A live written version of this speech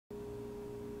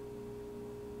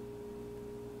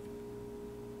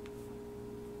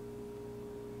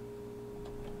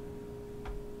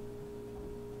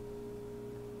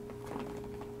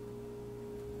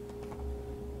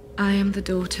I am the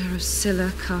daughter of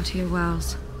Scylla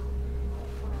Cartier-Wells.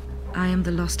 I am the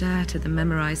lost heir to the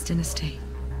memorized dynasty.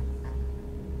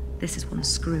 This is one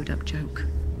screwed-up joke.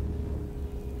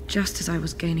 Just as I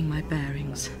was gaining my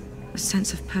bearings, a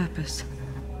sense of purpose,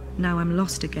 now I'm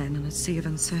lost again in a sea of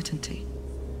uncertainty.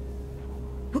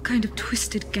 What kind of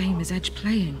twisted game is Edge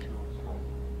playing?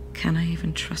 Can I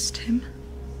even trust him?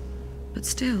 But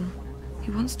still,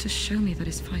 he wants to show me that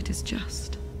his fight is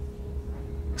just.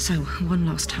 So, one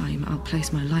last time, I'll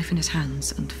place my life in his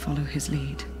hands and follow his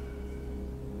lead.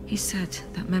 He said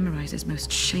that Memorize's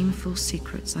most shameful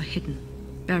secrets are hidden,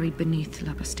 buried beneath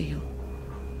La Bastille.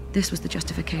 This was the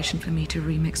justification for me to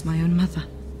remix my own mother,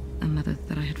 a mother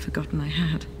that I had forgotten I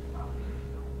had.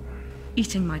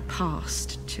 Eating my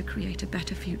past to create a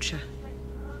better future.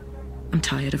 I'm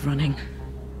tired of running,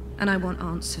 and I want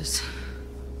answers.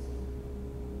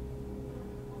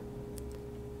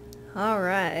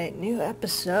 Alright, new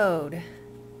episode.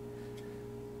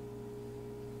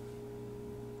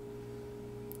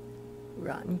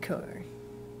 Rotten Core.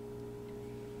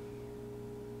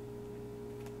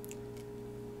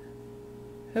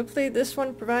 Hopefully this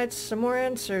one provides some more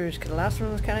answers, because the last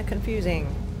one was kind of confusing.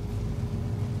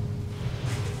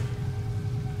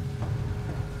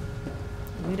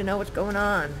 I need to know what's going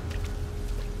on.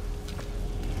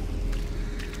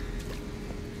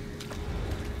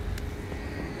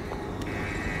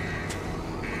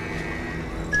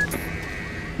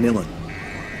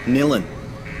 Nilin.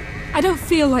 I don't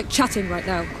feel like chatting right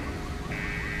now.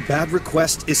 Bad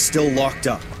Request is still locked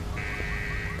up.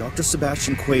 Dr.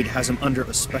 Sebastian Quaid has him under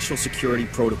a special security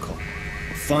protocol.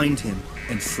 Find him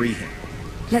and free him.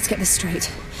 Let's get this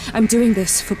straight. I'm doing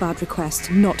this for Bad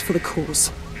Request, not for the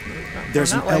cause.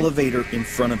 There's an elevator in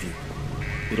front of you.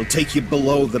 It'll take you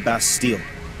below the Bastille.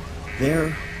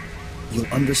 There, you'll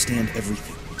understand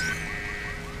everything.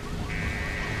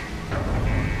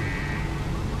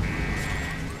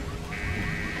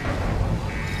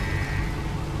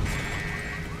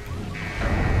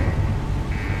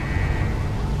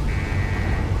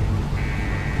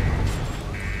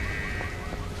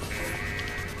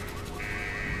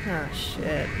 Oh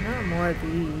shit, not more of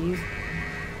these.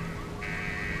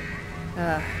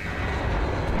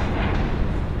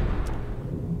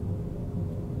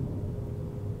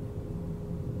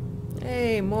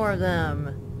 Hey, more of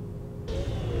them.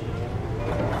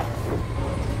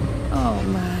 Oh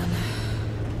man.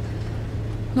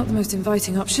 Not the most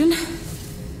inviting option,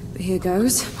 but here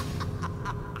goes.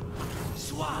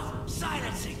 Swap,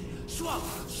 silencing, swap,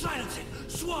 silencing,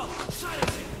 swap,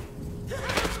 silencing.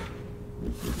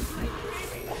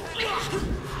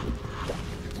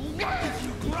 What if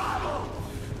you grovel?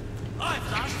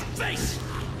 I've lost face.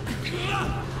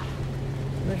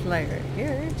 There's light right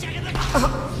here. Check the baby.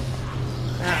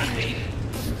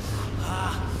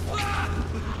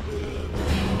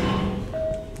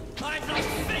 I've lost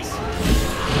face.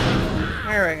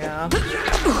 There we go.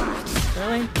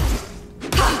 Really?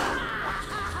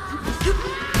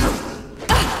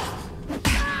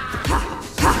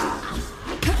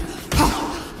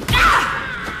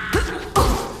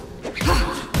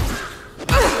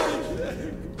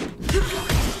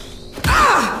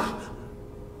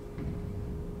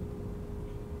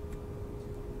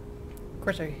 Of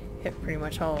course, I hit pretty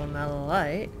much all of them out of the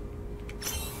light.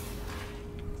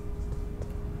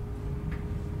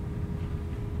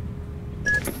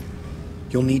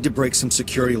 You'll need to break some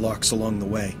security locks along the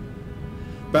way.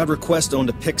 Bad Request owned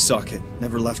a pick socket,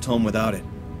 never left home without it.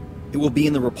 It will be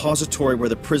in the repository where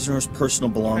the prisoner's personal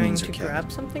belongings are Trying to kept.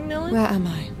 grab something, Dylan? Where am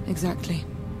I, exactly?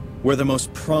 Where the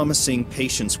most promising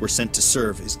patients were sent to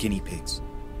serve as guinea pigs.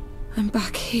 I'm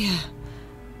back here.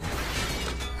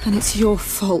 And it's your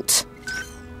fault.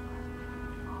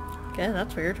 Okay,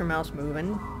 that's weird. Her mouth's moving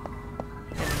in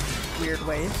weird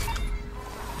ways.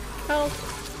 Help!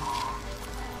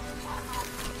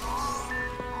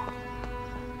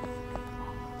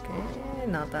 Okay,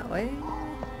 not that way.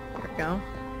 There we go.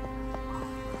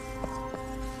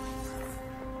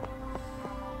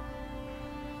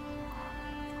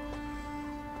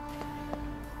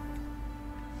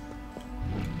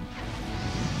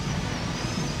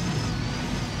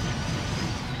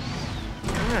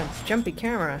 Ah, it's jumpy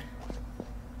camera.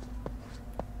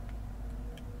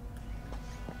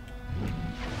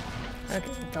 Okay,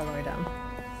 it's all the way down.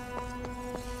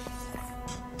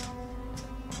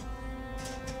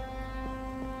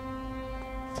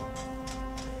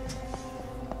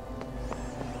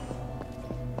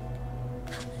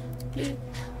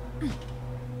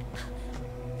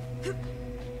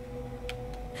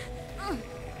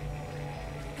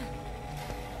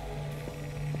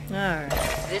 Alright.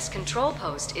 This control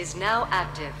post is now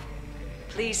active.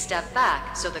 Please step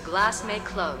back so the glass may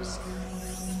close.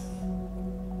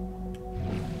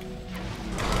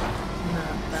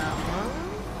 Not that one.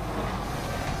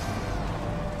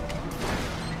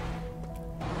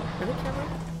 Really, camera?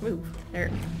 Move. There.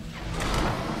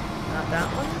 Not that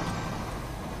one.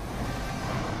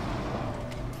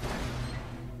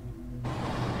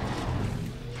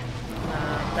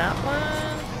 Not that one.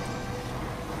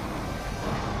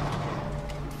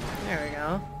 There we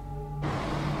go.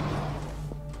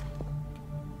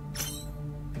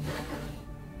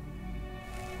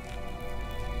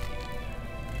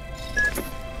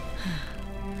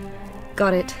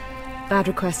 Got it. Bad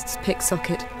request's pick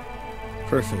socket.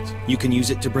 Perfect. You can use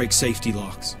it to break safety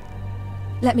locks.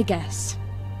 Let me guess.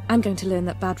 I'm going to learn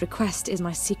that Bad Request is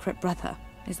my secret brother.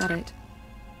 Is that it?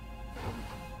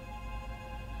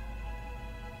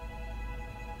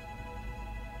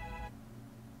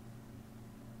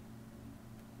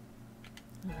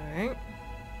 Alright.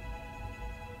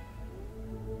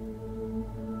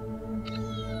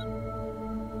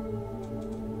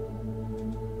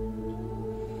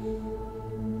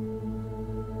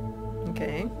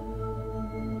 Okay.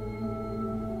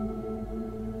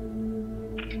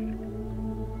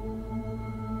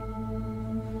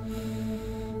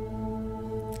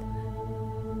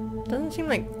 Doesn't seem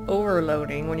like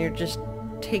overloading when you're just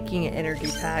taking an energy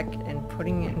pack and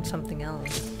putting it in something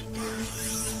else.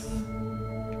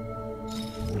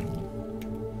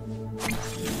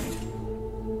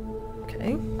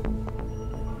 Okay.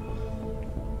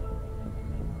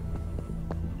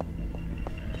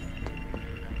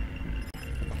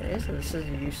 Okay, so this is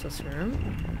a useless room.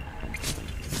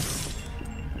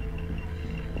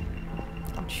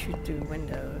 Can shoot through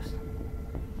windows.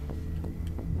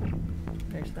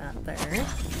 There's that there.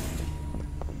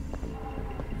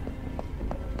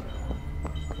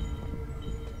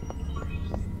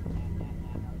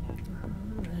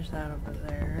 There's that over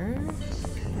there.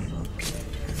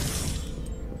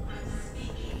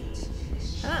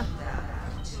 Ah!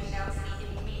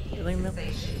 Healing milk.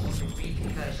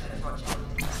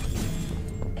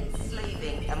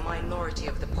 Enslaving a minority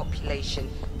of the population,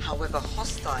 however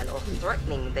hostile or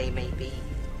threatening they may be,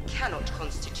 cannot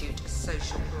constitute a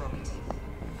social prerogative.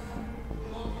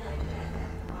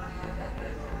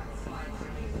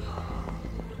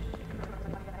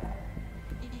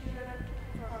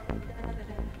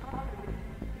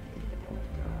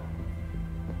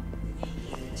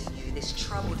 This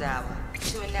troubled hour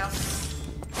to announce.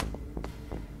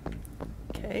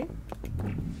 Okay.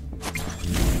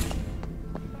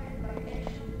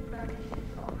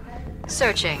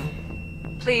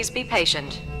 Searching. Please be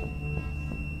patient.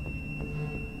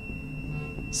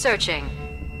 Searching.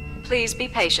 Please be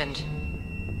patient.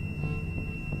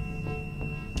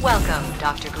 Welcome,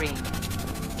 Dr. Green.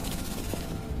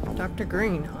 Dr.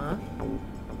 Green, huh?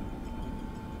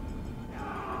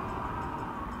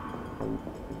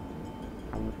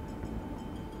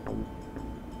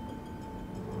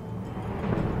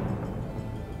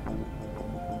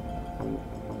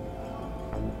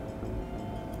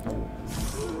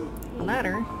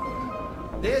 Ladder.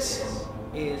 This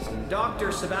is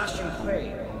Dr. Sebastian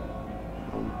Craig.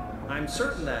 I'm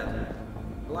certain that,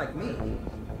 like me,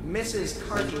 Mrs.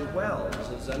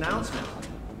 Cartier-Wells' announcement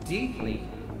deeply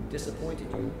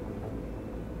disappointed you.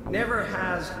 Never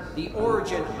has the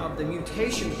origin of the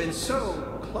mutation been so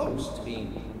close to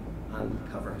being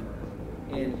uncovered.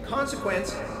 In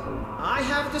consequence, I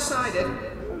have decided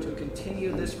to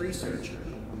continue this research,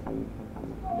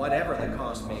 whatever the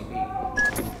cost may be.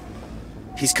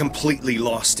 He's completely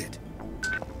lost it.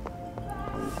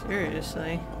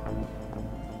 Seriously.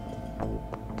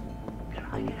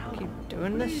 Keep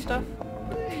doing this stuff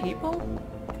with people?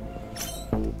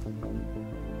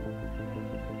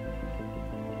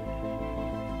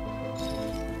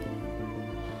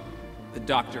 The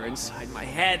doctor inside my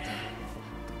head.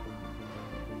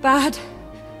 Bad.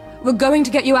 We're going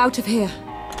to get you out of here.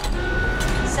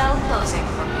 Cell closing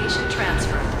for patient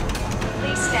transfer.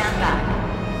 Please stand back.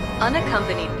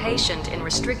 Unaccompanied patient in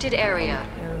restricted area.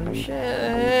 Oh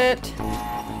shit.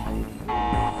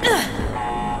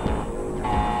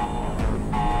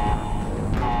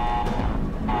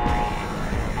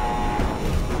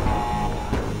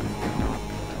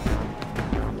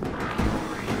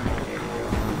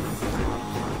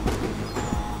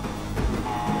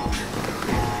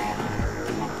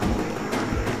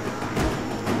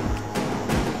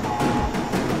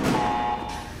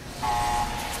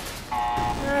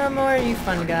 More you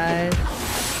fun guys.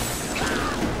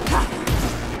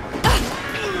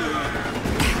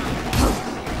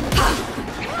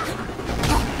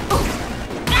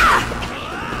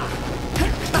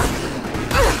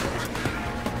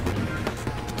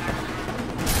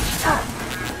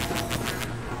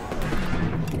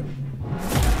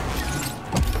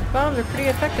 bombs are pretty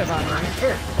effective on them.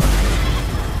 Here.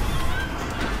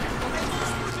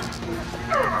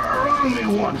 Only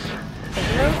once.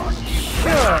 No?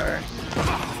 Sure.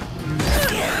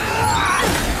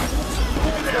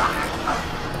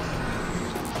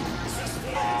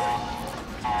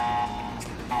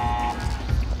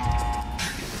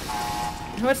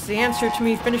 What's the answer to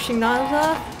me finishing those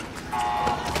off?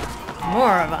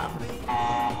 More of them.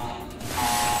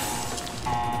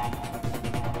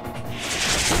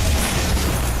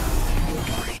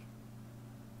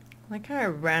 Like how I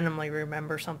randomly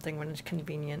remember something when it's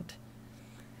convenient.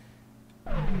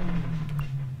 There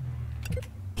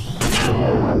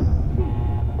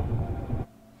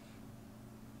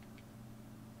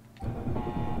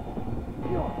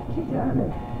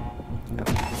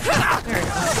we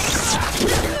go.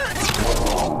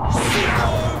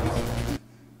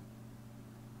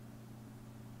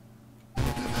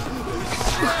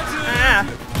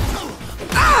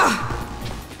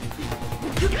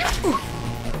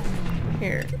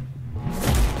 Here.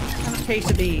 Have a taste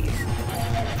of these.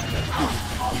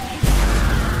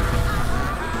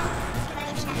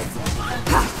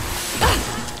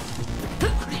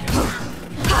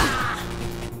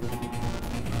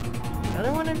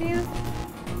 Another one of you?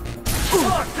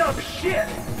 Fucked up shit!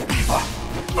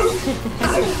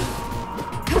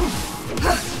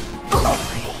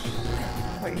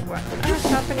 Wait, what? What's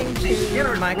happening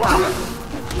to my car?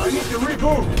 I need to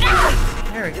reboot!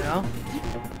 There we go.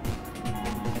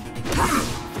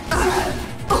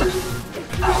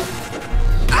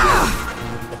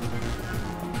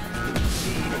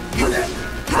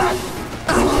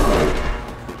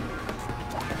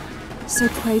 So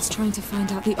Quaid's trying to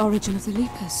find out the origin of the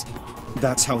Leapers.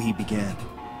 That's how he began.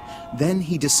 Then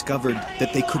he discovered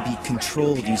that they could be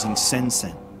controlled using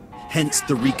Sensen, hence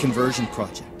the reconversion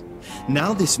project.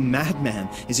 Now this madman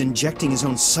is injecting his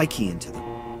own psyche into them.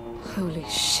 Holy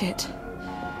shit.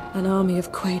 An army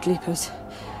of Quaid Leapers.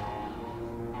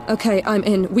 Okay, I'm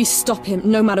in. We stop him,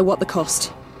 no matter what the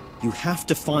cost. You have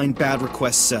to find Bad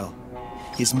Request's cell.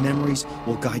 His memories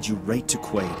will guide you right to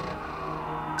Quaid.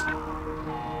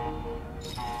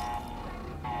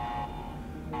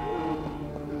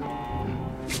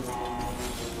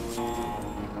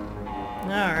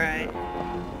 Alright.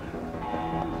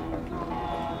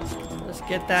 Let's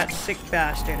get that sick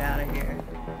bastard out of here.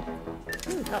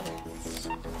 Ooh, oh.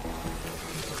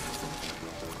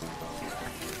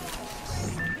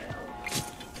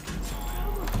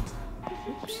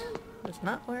 Oops. That's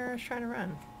not where I was trying to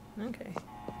run. Okay.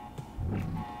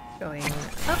 Going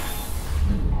up.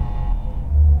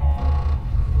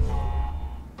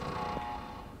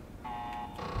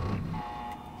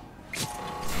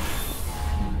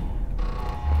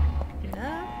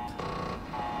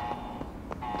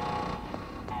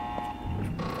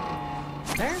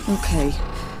 There. Okay.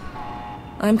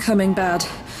 I'm coming, Bad.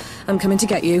 I'm coming to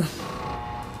get you.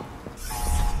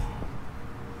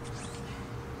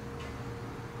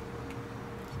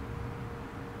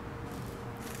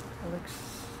 It looks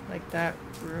like that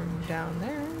room down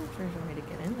there. There's a way to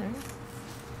get in there.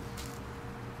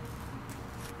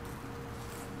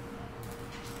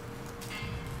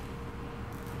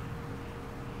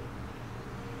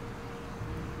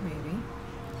 Maybe.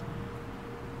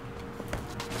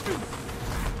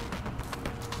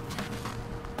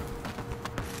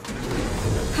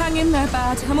 Hang in there,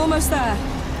 Bad. I'm almost there.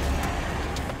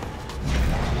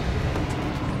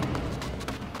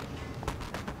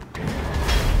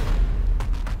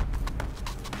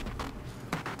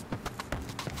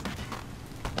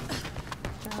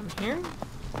 Down here.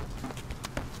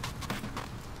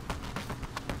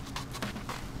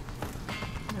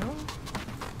 No.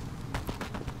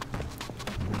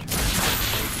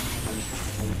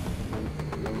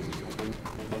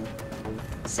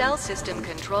 Cell system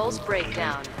controls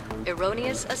breakdown.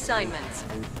 Erroneous assignments.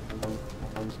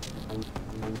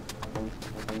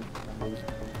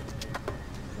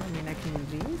 I mean, I can use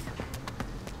these.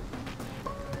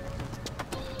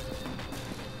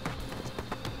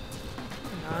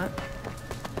 Or not.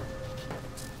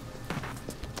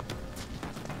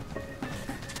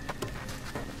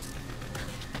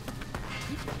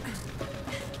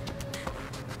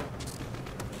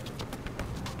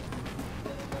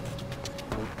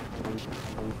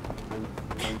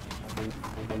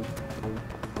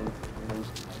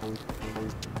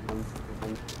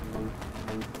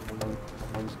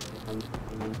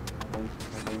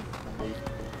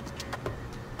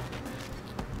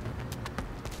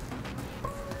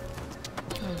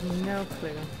 I have no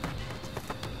clue.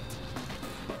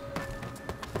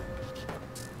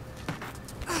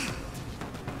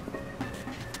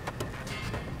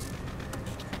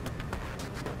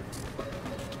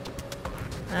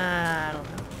 I don't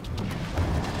know.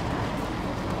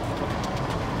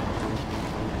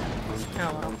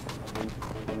 Oh well.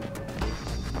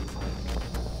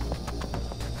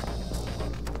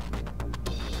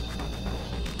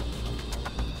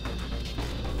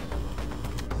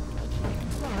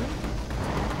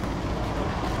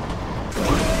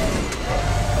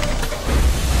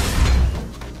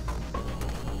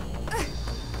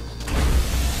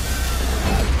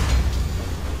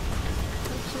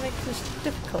 Makes this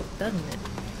difficult, doesn't it?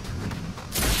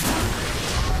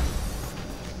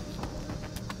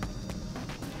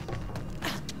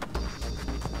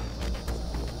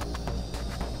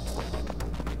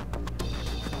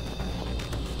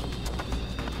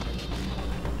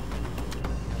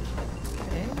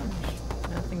 Okay, there's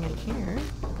nothing in here.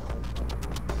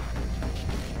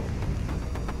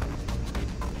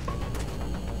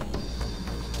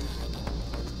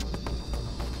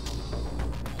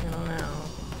 I don't know.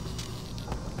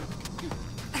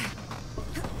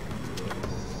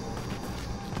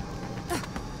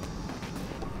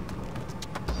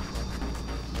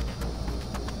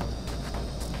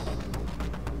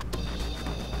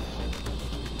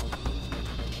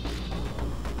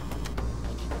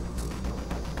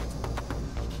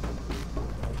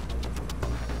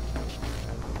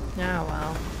 Oh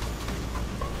well.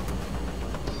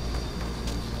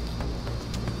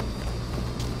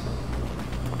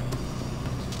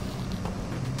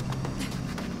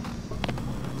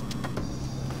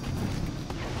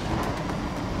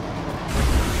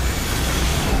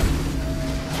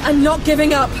 I'm not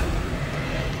giving up!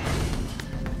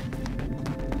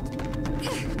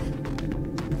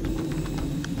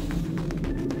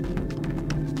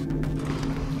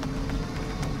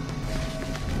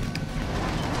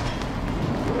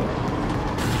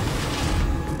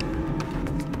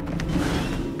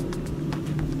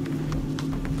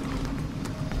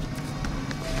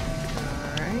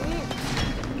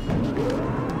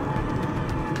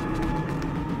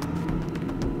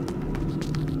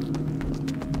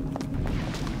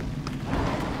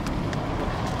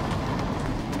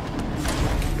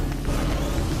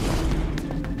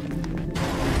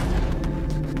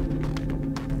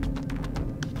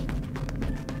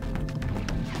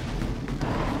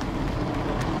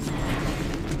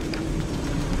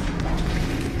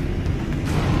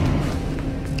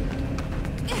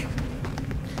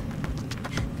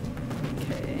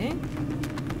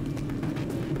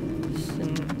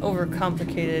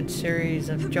 Overcomplicated series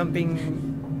of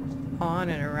jumping on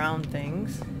and around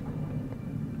things.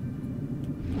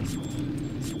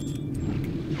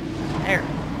 There.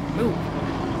 Move.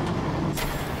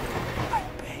 I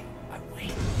obey. I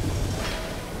wait.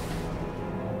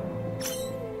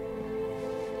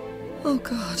 Oh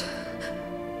God.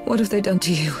 What have they done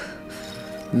to you?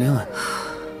 Nilin,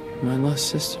 my lost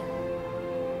sister.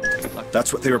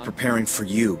 That's what they were preparing for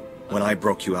you when I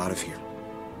broke you out of here.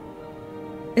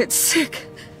 It's sick.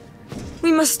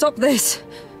 We must stop this.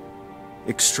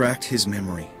 Extract his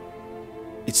memory.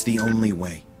 It's the only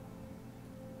way.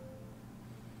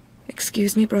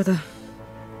 Excuse me, brother.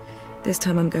 This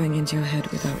time I'm going into your head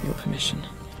without your permission.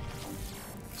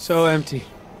 So empty.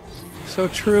 So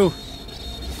true.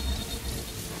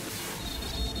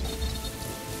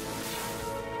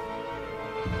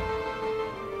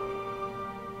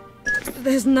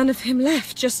 There's none of him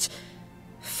left, just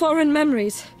foreign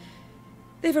memories.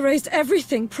 They've erased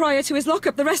everything prior to his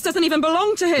lockup. The rest doesn't even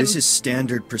belong to him. This is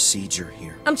standard procedure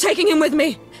here. I'm taking him with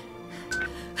me.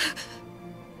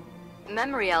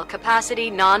 Memorial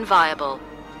capacity non-viable.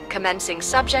 Commencing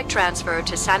subject transfer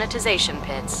to sanitization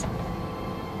pits.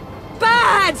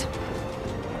 Bad!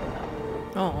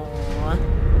 Oh.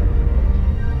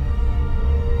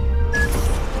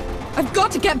 I've got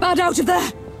to get Bad out of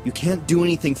there! You can't do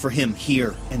anything for him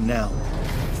here and now.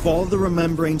 Follow the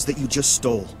rememberings that you just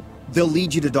stole. They'll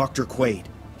lead you to Dr. Quaid.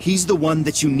 He's the one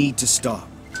that you need to stop.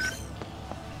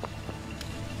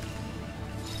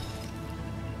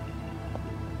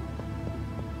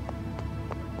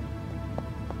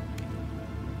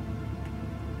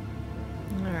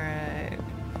 Alright.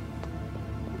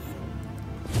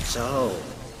 So,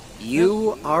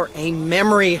 you are a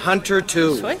memory hunter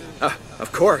too. Sweet.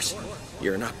 Of course.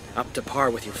 You're not up to par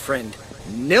with your friend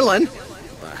Nilin,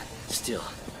 but still,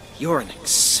 you're an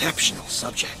exceptional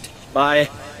subject. By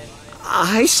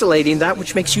isolating that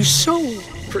which makes you so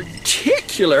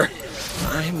particular,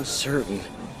 I'm certain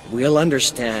we'll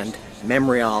understand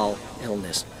memorial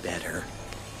illness better.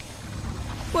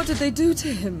 What did they do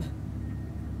to him?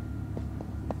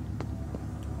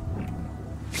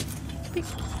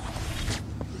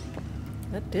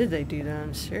 What did they do to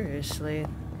him? Seriously.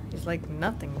 He's like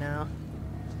nothing now.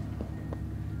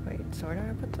 Wait, so where do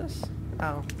I put this?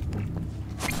 Oh.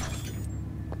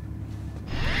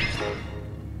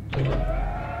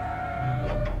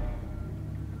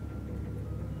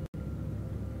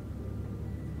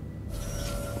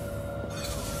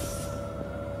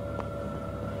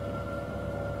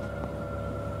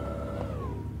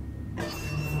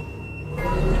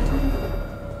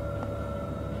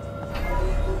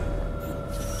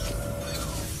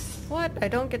 What? I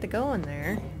don't get to go in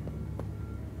there.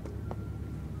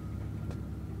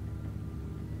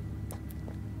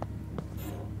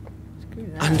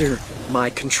 Under my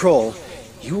control,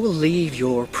 you will leave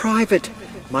your private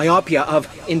myopia of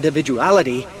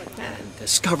individuality and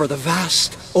discover the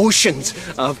vast oceans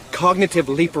of cognitive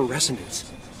leaper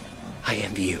resonance. I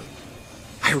envy you.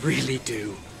 I really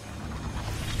do.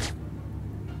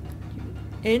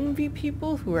 Envy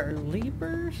people who are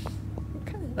leapers? What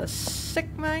kind of a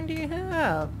sick mind do you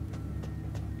have?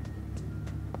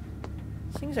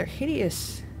 These things are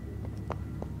hideous.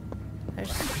 I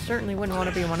certainly wouldn't want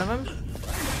to be one of them.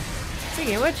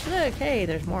 Speaking of which, look, hey,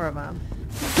 there's more of them.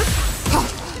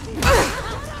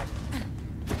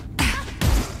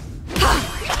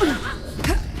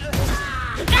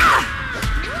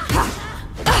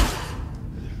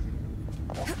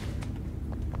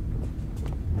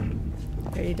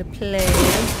 Ready to play.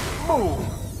 Oh!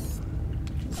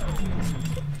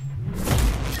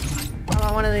 I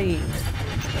want one of these.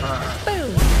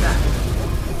 Boom!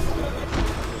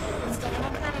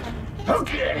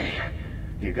 Okay,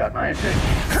 you got my attention.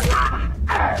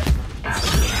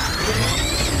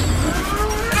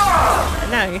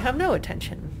 Now you have no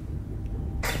attention.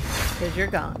 Because you're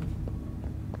gone.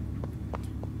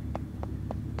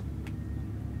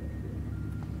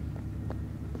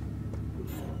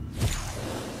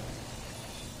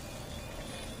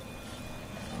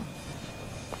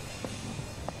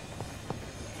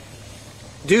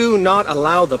 Do not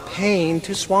allow the pain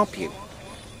to swamp you.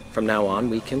 From now on,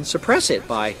 we can suppress it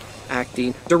by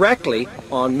acting directly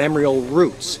on memorial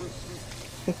roots.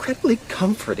 Incredibly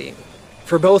comforting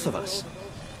for both of us,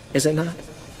 is it not?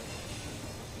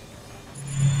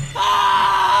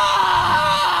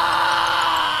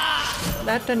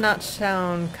 That did not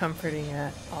sound comforting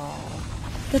at all.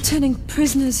 They're turning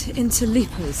prisoners into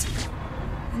leapers,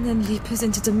 and then leapers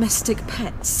into domestic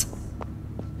pets.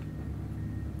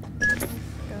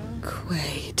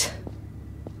 Quaid.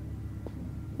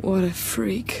 What a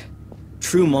freak.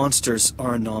 True monsters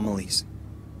are anomalies,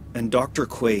 and Dr.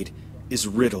 Quaid is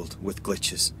riddled with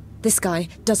glitches. This guy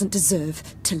doesn't deserve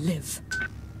to live.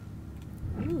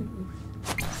 Ooh.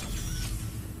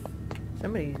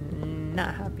 Somebody's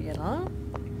not happy at all.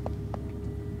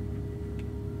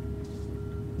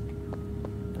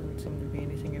 Doesn't seem to be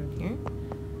anything in here.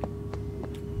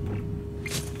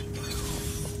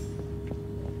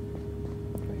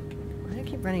 Why do I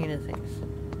keep running into things?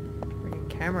 Freaking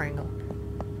camera angle.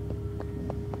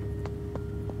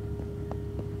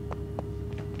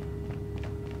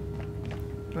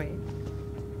 Wait.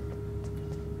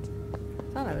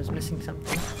 I thought I was missing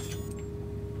something.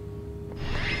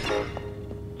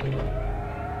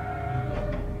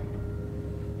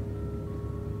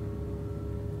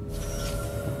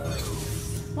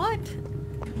 What?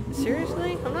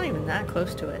 Seriously? I'm not even that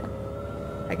close to it.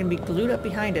 I can be glued up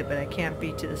behind it, but I can't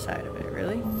be to the side of it,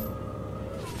 really?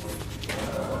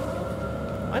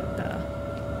 What the?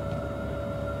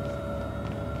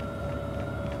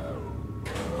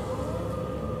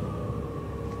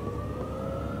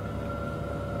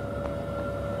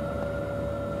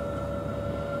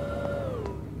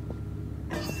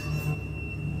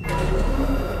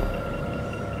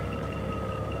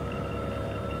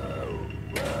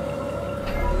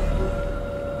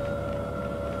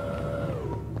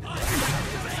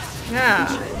 Yeah.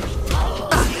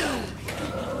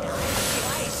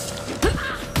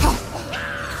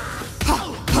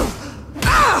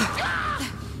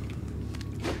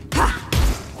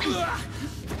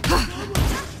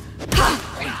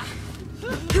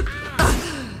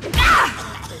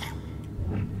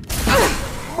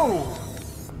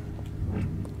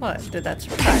 What? Did that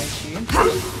surprise you?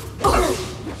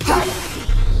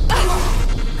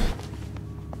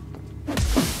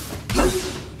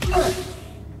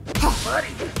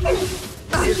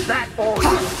 Is that all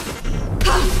you?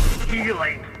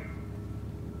 Healing.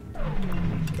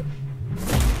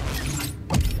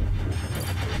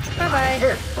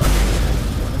 Bye-bye.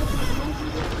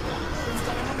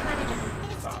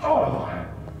 Oh,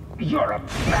 you're a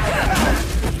bad.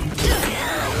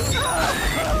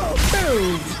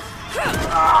 Boom.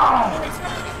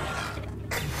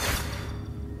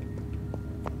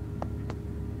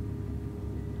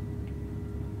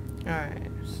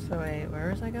 Alright, so wait, where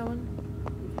was I going?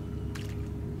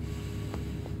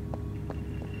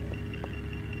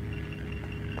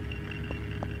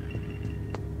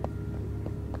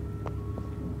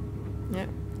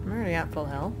 at full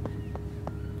health.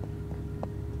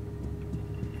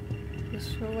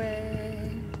 This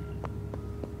way. –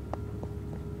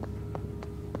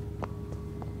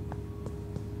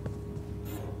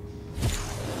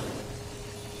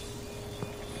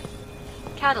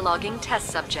 Cataloging test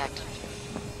subject.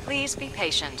 Please be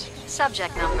patient.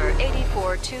 Subject number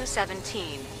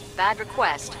 84217. Bad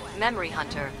request. Memory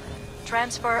hunter.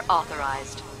 Transfer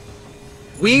authorized.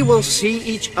 We will see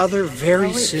each other very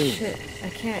Holy soon. shit, I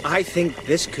can't. I think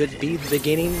this could be the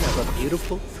beginning of a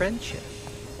beautiful friendship.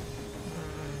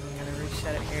 I'm gonna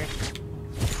reset it here.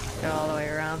 Go all the way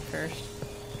around first.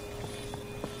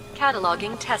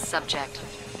 Cataloging test subject.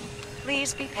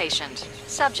 Please be patient.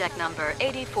 Subject number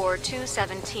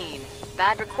 84217.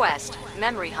 Bad request.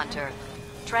 Memory hunter.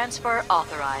 Transfer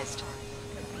authorized.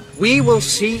 We will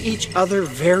see each other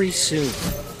very soon.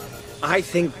 I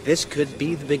think this could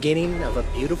be the beginning of a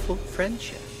beautiful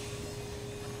friendship.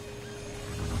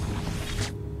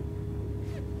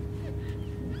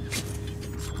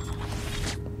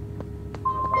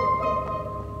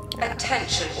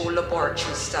 Attention all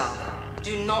laboratory staff.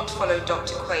 Do not follow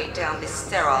Dr. Quaid down this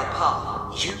sterile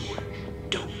path. You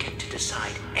don't get to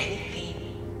decide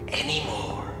anything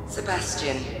anymore.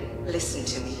 Sebastian, listen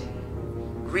to me.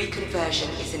 Reconversion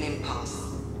is an impasse.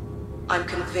 I'm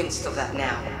convinced of that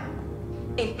now.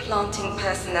 Implanting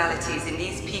personalities in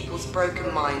these people's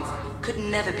broken minds could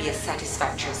never be a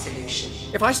satisfactory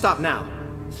solution. If I stop now,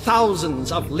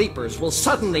 thousands of leapers will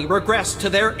suddenly regress to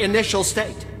their initial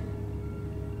state.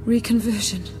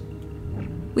 Reconversion.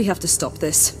 We have to stop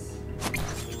this.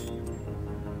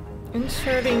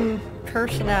 Inserting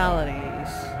personalities.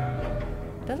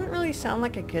 Doesn't really sound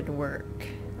like it could work.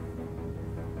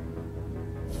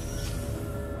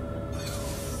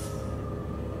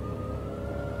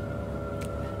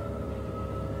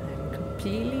 I'm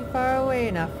completely far away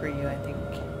enough for you, I think.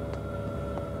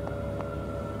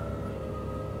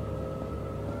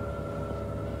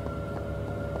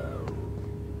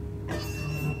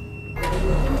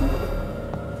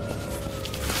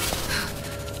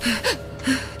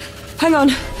 Hang on.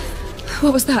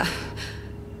 What was that?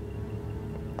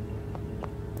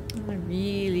 I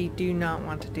really do not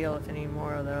want to deal with any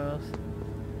more of those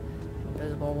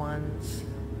invisible ones.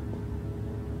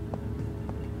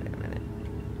 Wait a minute.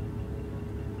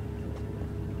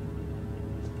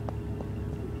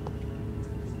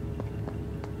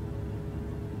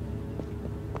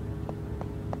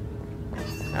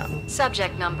 Oh.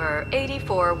 Subject number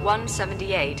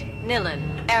 84178.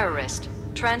 Nilan. Errorist.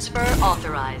 Transfer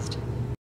authorized.